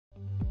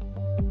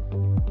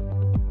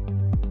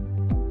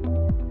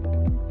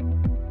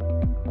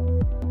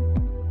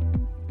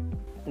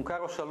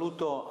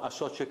saluto a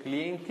soci e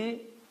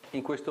clienti.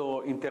 In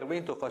questo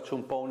intervento faccio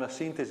un po' una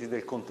sintesi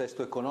del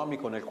contesto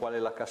economico nel quale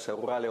la Cassa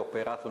Rurale ha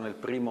operato nel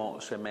primo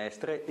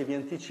semestre e vi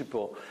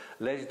anticipo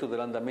l'esito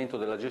dell'andamento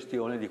della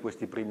gestione di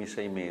questi primi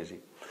 6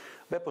 mesi.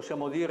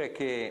 Possiamo dire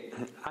che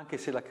anche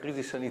se la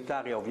crisi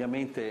sanitaria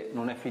ovviamente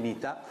non è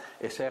finita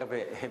e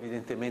serve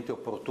evidentemente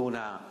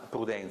opportuna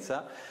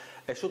prudenza,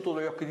 è sotto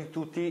gli occhi di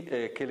tutti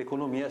che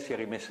l'economia si è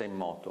rimessa in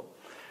moto.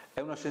 È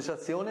una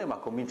sensazione, ma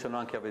cominciano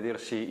anche a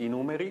vedersi i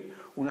numeri,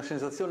 una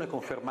sensazione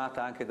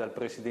confermata anche dal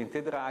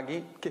Presidente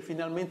Draghi, che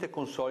finalmente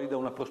consolida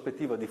una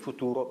prospettiva di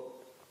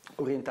futuro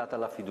orientata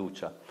alla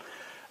fiducia.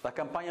 La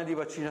campagna di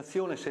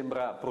vaccinazione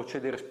sembra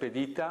procedere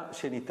spedita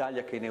sia in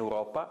Italia che in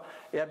Europa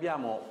e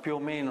abbiamo più o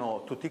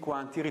meno tutti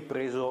quanti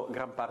ripreso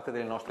gran parte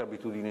delle nostre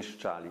abitudini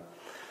sociali.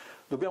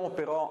 Dobbiamo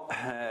però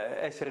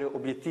essere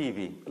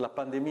obiettivi, la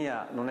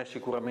pandemia non è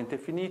sicuramente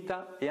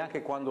finita e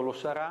anche quando lo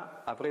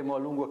sarà avremo a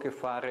lungo a che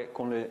fare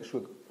con le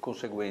sue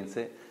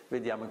conseguenze,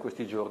 vediamo in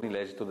questi giorni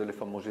l'esito delle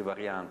famose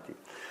varianti.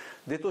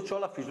 Detto ciò,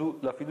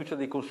 la fiducia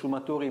dei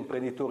consumatori e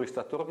imprenditori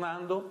sta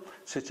tornando,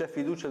 se c'è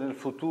fiducia nel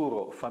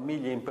futuro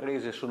famiglie e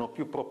imprese sono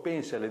più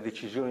propense alle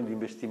decisioni di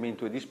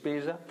investimento e di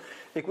spesa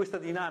e questa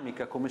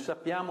dinamica, come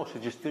sappiamo, se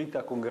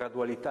gestita con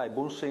gradualità e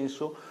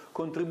buonsenso,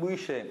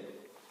 contribuisce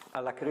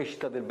alla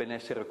crescita del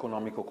benessere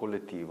economico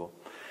collettivo.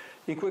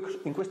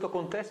 In questo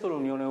contesto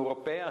l'Unione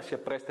Europea si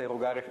appresta a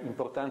erogare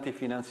importanti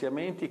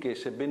finanziamenti che,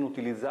 se ben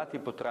utilizzati,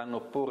 potranno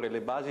porre le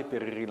basi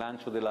per il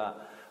rilancio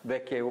della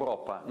vecchia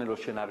Europa nello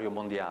scenario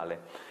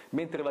mondiale,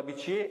 mentre la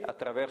BCE,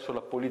 attraverso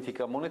la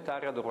politica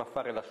monetaria, dovrà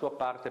fare la sua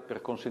parte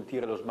per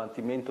consentire lo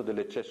smaltimento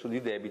dell'eccesso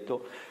di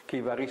debito che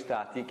i vari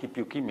Stati, chi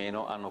più chi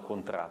meno, hanno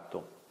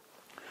contratto.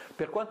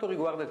 Per quanto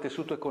riguarda il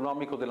tessuto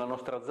economico della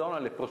nostra zona,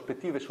 le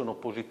prospettive sono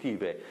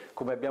positive,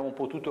 come abbiamo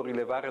potuto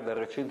rilevare dal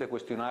recente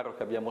questionario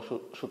che abbiamo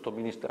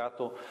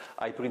sottoministrato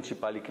ai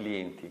principali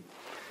clienti.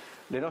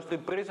 Le nostre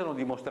imprese hanno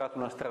dimostrato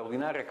una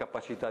straordinaria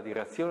capacità di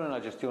reazione nella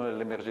gestione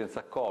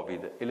dell'emergenza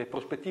Covid e le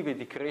prospettive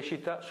di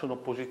crescita sono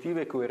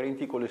positive e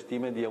coerenti con le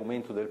stime di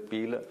aumento del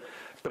PIL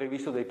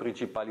previsto dai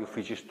principali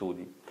uffici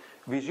studi.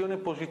 Visione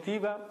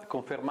positiva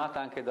confermata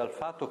anche dal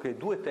fatto che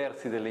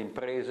 2/3 delle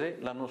imprese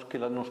che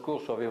l'anno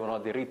scorso avevano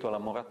aderito alla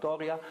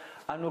moratoria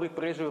hanno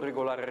ripreso il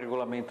regolare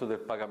regolamento del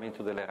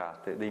pagamento delle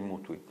rate dei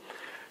mutui.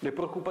 Le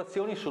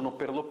preoccupazioni sono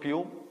per lo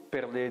più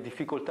per le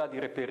difficoltà di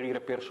reperire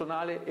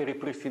personale e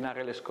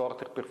ripristinare le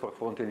scorte per far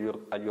fronte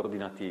agli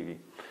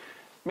ordinativi.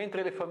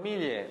 Mentre le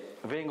famiglie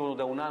vengono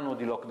da un anno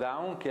di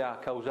lockdown che ha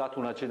causato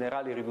una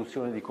generale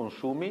riduzione di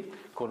consumi,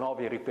 con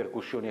ovvie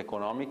ripercussioni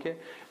economiche,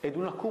 ed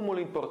un accumulo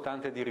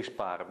importante di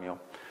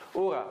risparmio.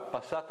 Ora,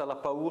 passata la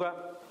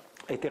paura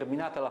e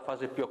terminata la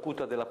fase più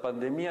acuta della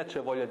pandemia,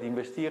 c'è voglia di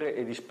investire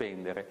e di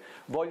spendere.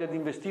 Voglia di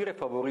investire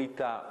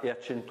favorita e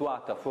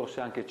accentuata,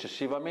 forse anche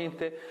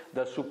eccessivamente,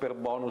 dal super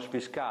bonus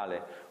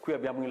fiscale. Qui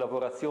abbiamo in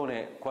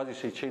lavorazione quasi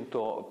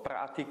 600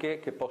 pratiche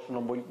che possono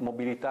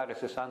mobilitare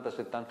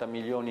 60-70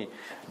 milioni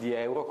di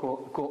euro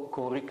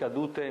con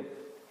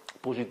ricadute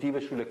positive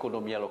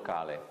sull'economia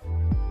locale.